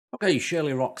Okay,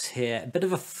 shirlierox here. A bit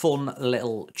of a fun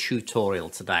little tutorial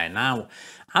today. Now,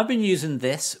 I've been using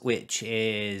this, which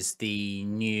is the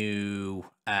new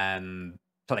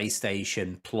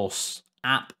PlayStation Plus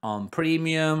app on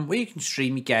Premium, where you can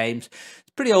stream your games.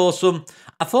 It's pretty awesome.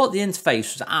 I thought the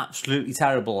interface was absolutely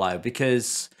terrible though,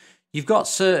 because you've got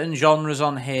certain genres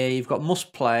on here. You've got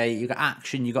must play, you've got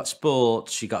action, you've got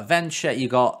sports, you've got adventure,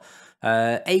 you've got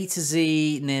A to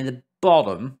Z near the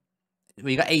bottom.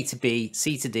 We got A to B,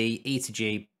 C to D, E to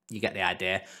G. You get the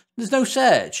idea. There's no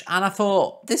search. And I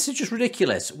thought, this is just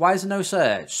ridiculous. Why is there no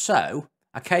search? So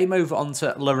I came over onto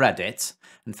Reddit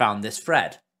and found this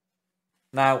thread.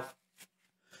 Now,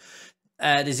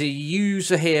 there's a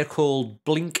user here called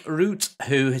Blinkroot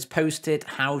who has posted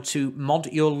how to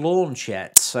mod your launcher.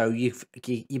 So you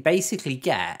basically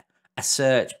get a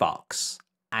search box.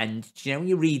 And you know, when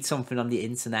you read something on the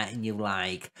internet and you're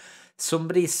like,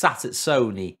 somebody sat at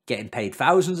Sony getting paid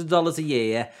thousands of dollars a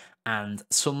year, and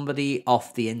somebody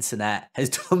off the internet has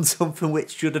done something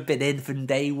which should have been in from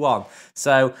day one.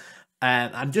 So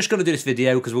I'm just going to do this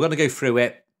video because we're going to go through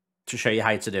it to show you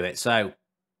how to do it. So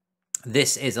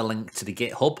this is a link to the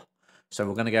GitHub. So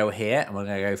we're going to go here and we're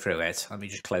going to go through it. Let me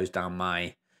just close down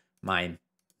my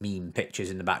meme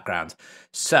pictures in the background.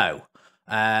 So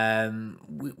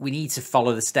we need to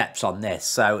follow the steps on this.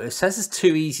 So it says there's 2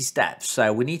 easy steps.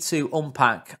 So we need to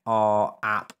unpack our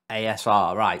app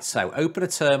ASR. Right, so open a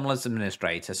terminal as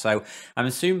administrator. So I'm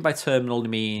assuming by terminal you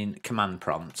mean command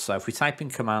prompt. So if we type in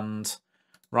command,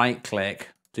 right click,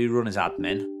 do run as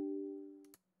admin.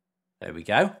 There we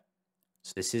go.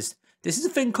 So this is a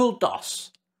thing called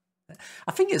DOS.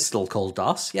 I think it's still called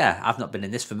DOS. Yeah, I've not been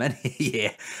in this for many a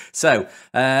year. So,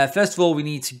 first of all, we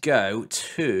need to go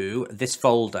to this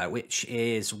folder, which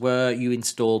is where you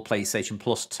install PlayStation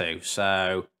Plus to.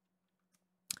 So,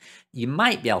 you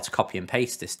might be able to copy and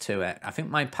paste this to it. I think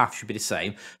my path should be the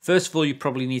same. First of all, you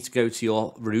probably need to go to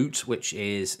your root, which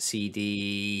is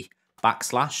cd /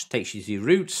 takes you to your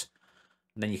root.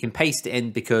 And then you can paste it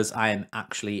in because I am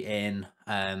actually in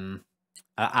admin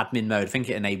mode. I think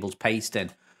it enables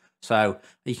pasting. So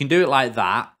you can do it like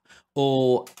that,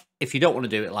 or if you don't want to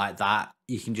do it like that,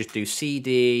 you can just do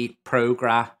cd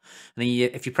program, and then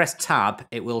if you press tab,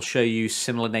 it will show you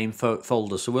similar name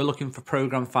folders. So we're looking for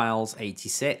program files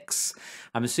 86.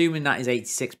 I'm assuming that is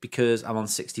 86 because I'm on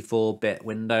 64-bit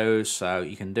Windows, so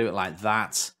you can do it like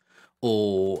that,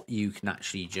 or you can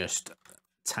actually just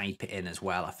type it in as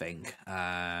well, I think.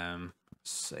 Let's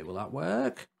see, will that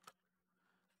work?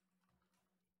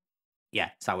 Yeah,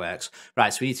 that's how it works.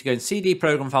 Right, so we need to go in CD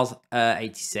program files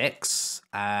 86.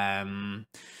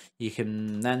 You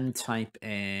can then type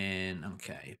in,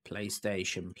 okay,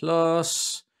 PlayStation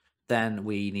Plus. Then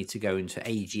we need to go into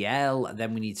AGL. And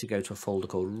then we need to go to a folder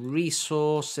called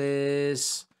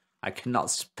Resources. I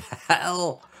cannot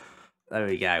spell. There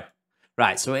we go.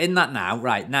 Right, so we're in that now.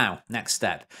 Right, now, next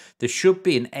step. There should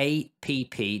be an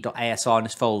app.asr in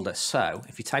this folder. So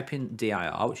if you type in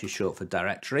dir, which is short for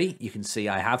directory, you can see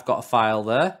I have got a file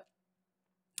there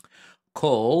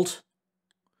called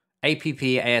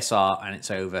app.asr, and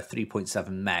it's over 3.7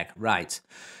 meg. Right,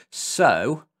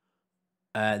 so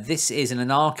this is in an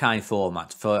archive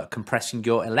format for compressing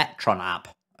your Electron app.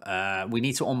 We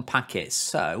need to unpack it.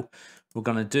 So we're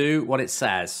going to do what it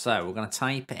says. So we're going to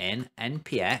type in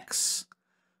npx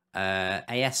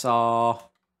asr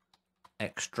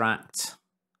extract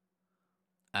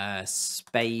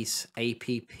space app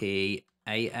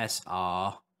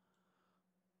asr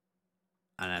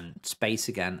and then space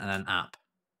again and then app.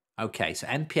 Okay, so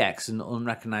npx is an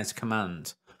unrecognized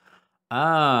command. So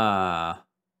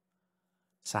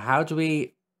how do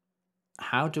we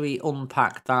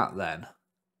unpack that then?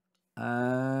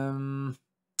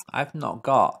 I've not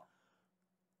got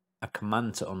a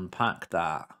command to unpack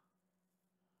that.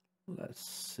 Let's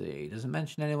see. Does it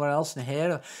mention anywhere else in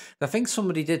here? I think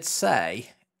somebody did say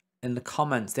in the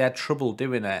comments they had trouble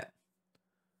doing it.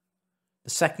 The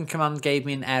second command gave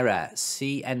me an error.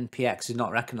 CNPX is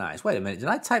not recognized. Wait a minute. Did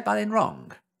I type that in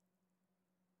wrong?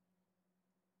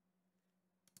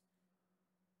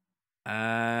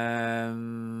 There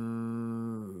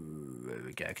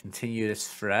we go. Continue this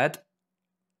thread.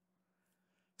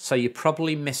 So you're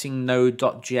probably missing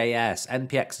node.js.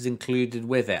 npx is included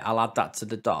with it. I'll add that to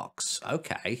the docs.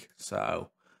 Okay,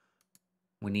 so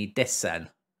we need this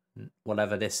then,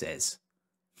 whatever this is.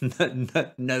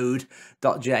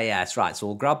 Node.js. Right, so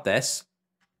we'll grab this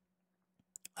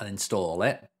and install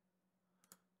it.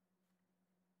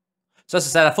 So as I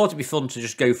said, I thought it'd be fun to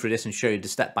just go through this and show you the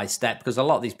step-by-step, because a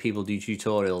lot of these people do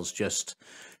tutorials just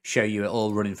show you it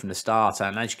all running from the start.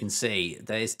 And as you can see,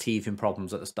 there is teething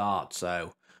problems at the start,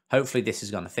 so hopefully this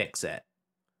is going to fix it.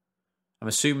 I'm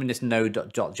assuming this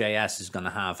node.js is going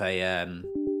to have a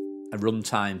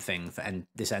runtime thing for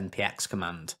this npx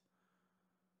command.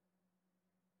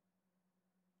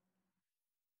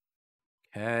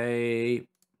 Okay.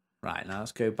 Right, now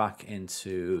let's go back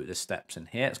into the steps in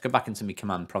here. Let's go back into my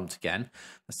command prompt again.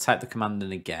 Let's type the command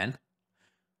in again.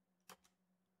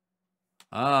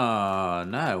 Oh,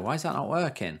 no. Why is that not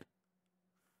working?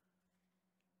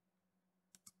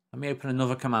 Let me open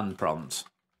another command prompt.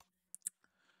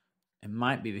 It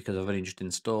might be because I've only just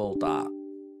installed that.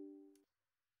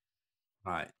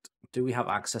 Right. Do we have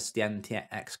access to the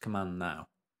npx command now?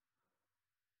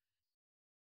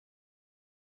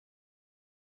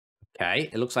 Okay.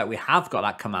 It looks like we have got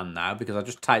that command now because I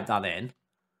just typed that in.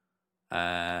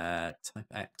 Type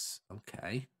X.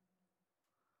 Okay.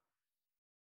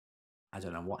 I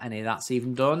don't know what any of that's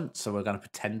even done, so we're going to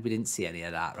pretend we didn't see any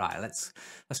of that. Right, let's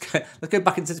go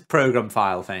back into the program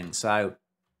file thing. So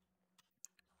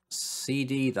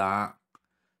cd that,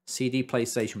 cd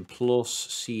PlayStation Plus,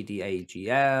 cd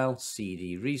AGL,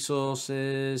 cd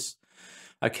resources.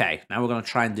 Okay, now we're going to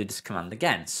try and do this command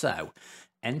again. So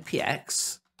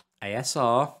npx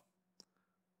asr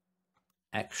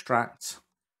extract,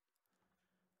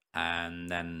 and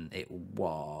then it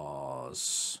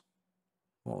was,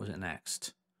 what was it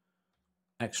next?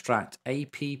 Extract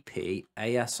app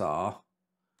asr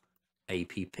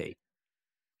app.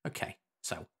 Okay,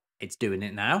 so it's doing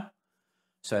it now.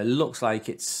 So it looks like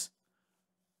it's,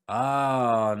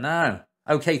 oh no.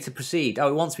 Okay to proceed. Oh,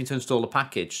 it wants me to install a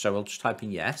package, so we'll just type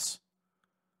in yes.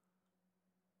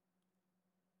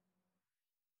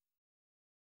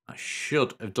 I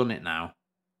should have done it now.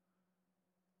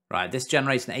 Right, this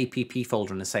generates an app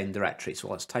folder in the same directory, so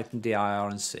let's type in dir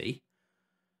and see.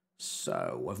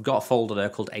 So we've got a folder there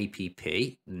called app.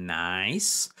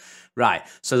 Nice. Right,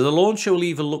 so the launcher will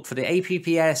either look for the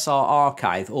AppASR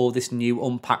archive or this new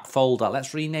unpack folder.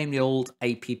 Let's rename the old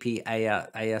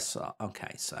AppASR.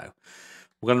 Okay, so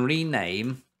we're going to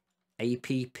rename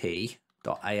app.asr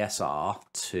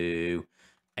to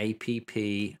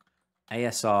appasr.back.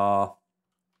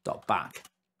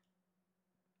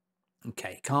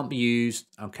 Okay, can't be used.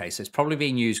 Okay, so it's probably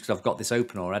being used because I've got this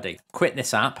open already. Quit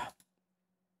this app.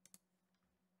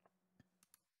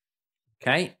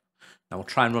 Okay, now we'll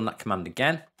try and run that command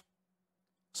again.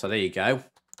 So there you go.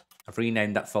 I've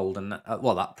renamed that folder,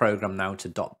 well, that program now to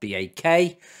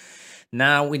 .bak.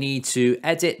 Now we need to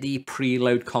edit the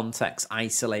preload context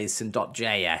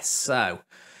isolation.js. So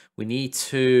we need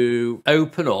to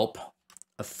open up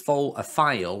a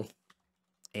file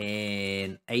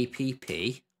in app.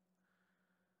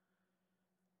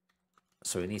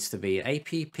 So it needs to be app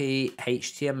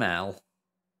html.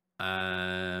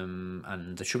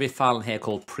 And there should be a file in here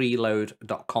called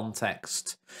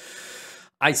preload.context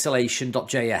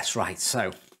isolation.js. Right,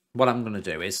 so what I'm going to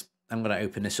do is I'm going to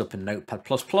open this up in Notepad++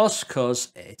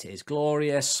 because it is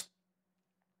glorious.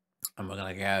 And we're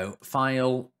going to go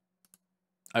File,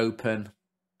 Open,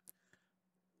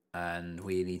 and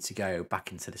we need to go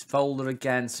back into this folder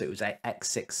again. So it was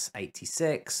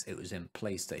x686, it was in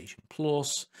PlayStation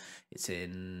Plus, it's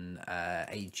in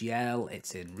AGL,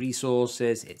 it's in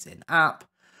resources, it's in app,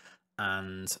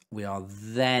 and we are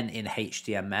then in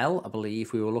HTML, I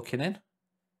believe we were looking in.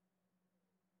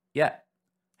 Yeah,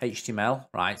 HTML,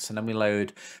 right? So then we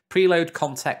load preload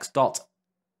context dot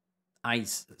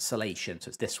isolation. So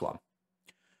it's this one.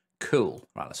 Cool.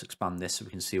 Right, let's expand this so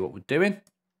we can see what we're doing.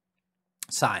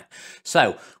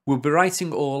 So we'll be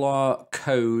writing all our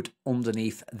code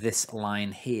underneath this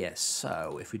line here.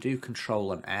 So if we do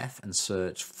Control and F and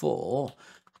search for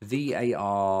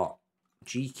var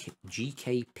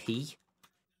gkp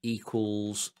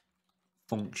equals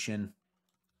function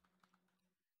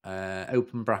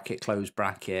open bracket, close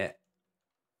bracket,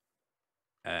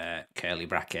 curly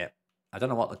bracket. I don't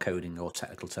know what the coding or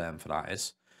technical term for that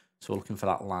is. So we're looking for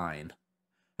that line.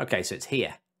 Okay, so it's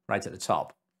here, right at the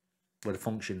top, where the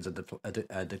functions are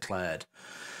declared.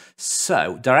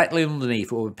 So directly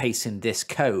underneath, we'll be pasting this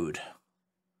code.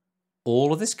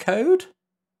 All of this code?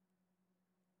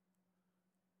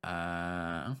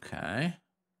 Okay.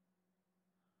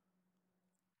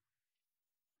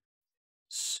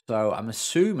 So I'm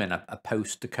assuming I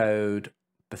post the code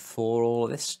before all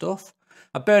of this stuff.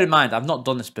 Bear in mind, I've not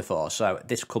done this before, so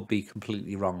this could be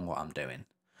completely wrong what I'm doing.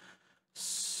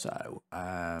 So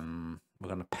we're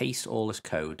going to paste all this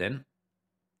code in.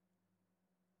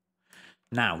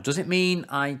 Now, does it mean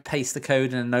I paste the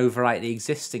code in and overwrite the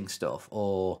existing stuff,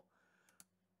 or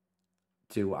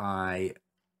do I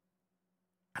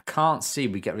can't see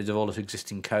we get rid of all this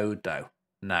existing code though.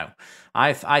 No,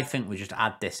 I think we just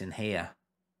add this in here.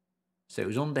 So it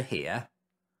was under here.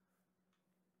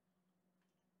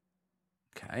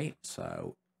 Okay,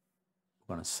 so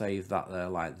we're going to save that there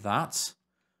like that.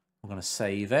 We're going to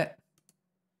save it.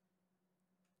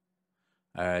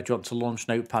 Do you want to launch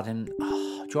Notepad in?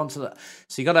 Oh, do you want to?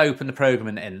 So you got to open the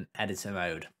program in editor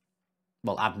mode.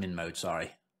 Well, admin mode,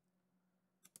 sorry.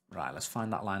 Right, let's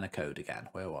find that line of code again.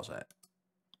 Where was it?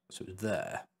 So it was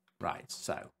there. Right,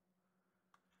 so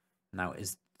now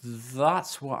is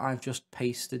that what I've just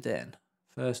pasted in?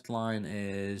 First line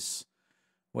is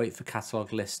wait for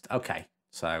catalog list. Okay,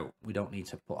 so we don't need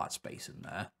to put that space in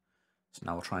there. So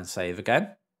now we'll try and save again.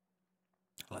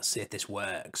 Let's see if this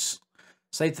works.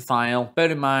 Save the file.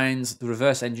 Bear in mind, the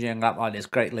reverse engineering outline is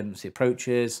great limits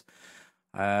approaches.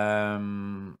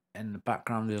 In the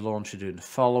background, the launcher doing the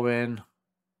following.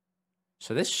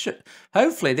 So this should,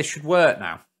 hopefully this should work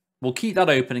now. We'll keep that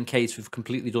open in case we've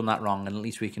completely done that wrong, and at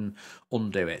least we can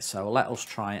undo it. So let us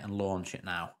try and launch it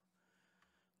now.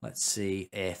 Let's see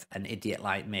if an idiot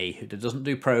like me, who doesn't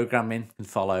do programming, can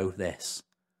follow this.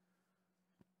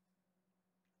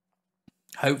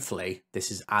 Hopefully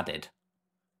this is added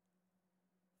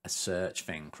a search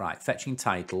thing. Right, fetching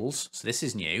titles. So this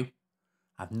is new.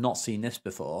 I've not seen this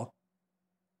before.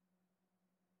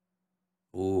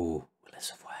 Ooh, will this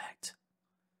have worked?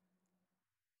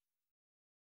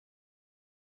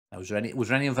 Was there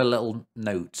any other little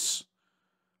notes?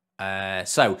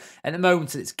 So at the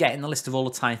moment it's getting the list of all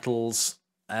the titles,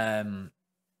 the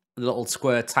little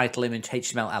square title image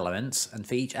HTML elements, and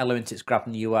for each element it's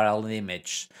grabbing the URL and the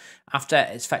image. After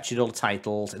it's fetched all the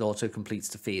titles, it auto completes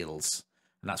the fields,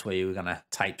 and that's where you're gonna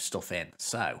type stuff in.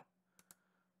 So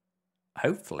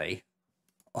hopefully,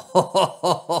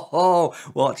 oh,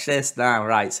 watch this now.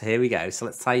 Right, so here we go. So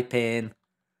let's type in.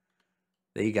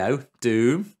 There you go,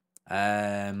 Doom.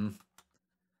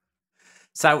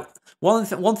 So one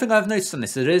thing I've noticed on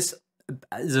this, there's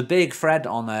a big thread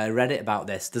on Reddit about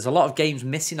this. There's a lot of games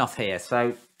missing off here. So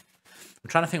I'm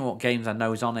trying to think what games I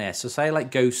know is on here. So say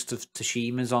like Ghost of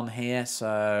Tsushima's on here.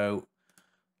 So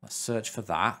let's search for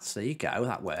that. So there you go.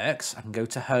 That works. I can go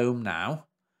to home now.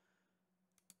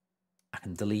 I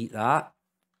can delete that.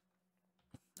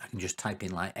 I can just type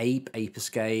in like Ape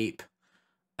Escape,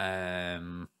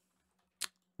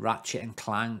 Ratchet and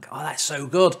Clank. Oh, that's so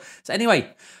good. So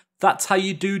anyway, that's how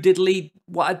you do diddly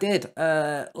what I did.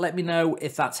 Let me know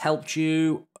if that's helped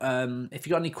you. If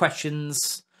you got any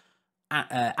questions,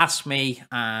 ask me.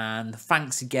 And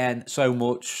thanks again so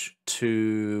much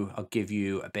I'll give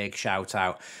you a big shout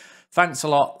out. Thanks a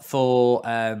lot for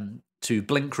to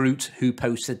Blinkroot who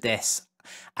posted this.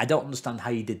 I don't understand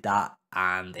how you did that.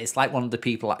 And it's like one of the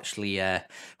people actually,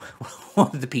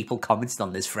 one of the people commented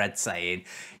on this thread saying,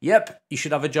 yep, you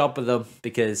should have a job with them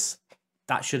because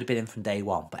that should have been in from day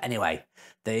one. But anyway,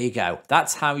 there you go.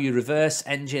 That's how you reverse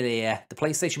engineer the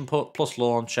PlayStation Plus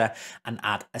launcher and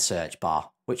add a search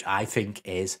bar, which I think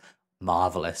is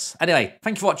marvelous. Anyway,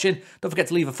 thank you for watching. Don't forget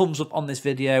to leave a thumbs up on this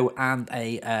video and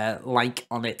a like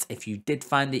on it if you did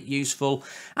find it useful,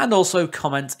 and also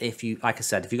comment if you, like I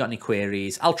said, if you got any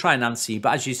queries. I'll try and answer you,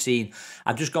 but as you've seen,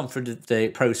 I've just gone through the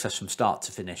process from start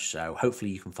to finish, so hopefully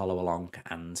you can follow along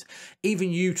and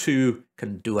even you too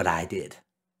can do what I did.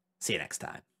 See you next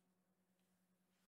time.